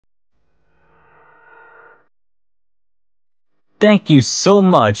Thank you so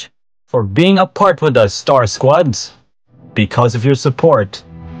much for being a part with us, StarSquads. Because of your support,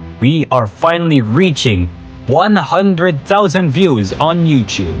 we are finally reaching 100,000 views on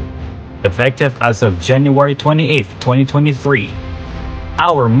YouTube, effective as of January 28th, 2023.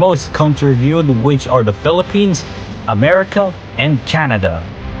 Our most country viewed, which are the Philippines, America, and Canada,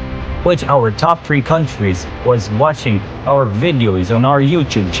 which our top 3 countries was watching our videos on our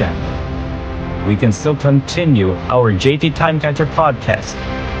YouTube channel. We can still continue our JT Timecatcher podcast,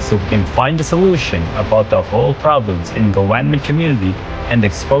 so we can find a solution about the whole problems in the Wanman community and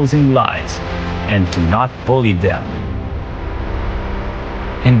exposing lies, and to not bully them.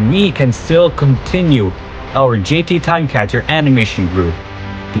 And we can still continue our JT Timecatcher animation group,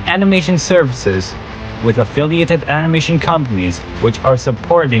 the animation services with affiliated animation companies which are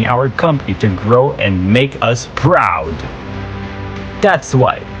supporting our company to grow and make us proud. That's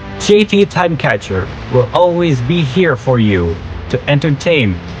why JT Timecatcher will always be here for you to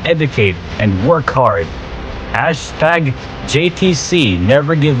entertain, educate, and work hard. Hashtag JTC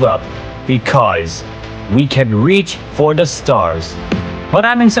never give up, because we can reach for the stars.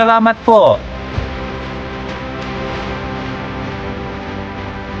 Maraming salamat po!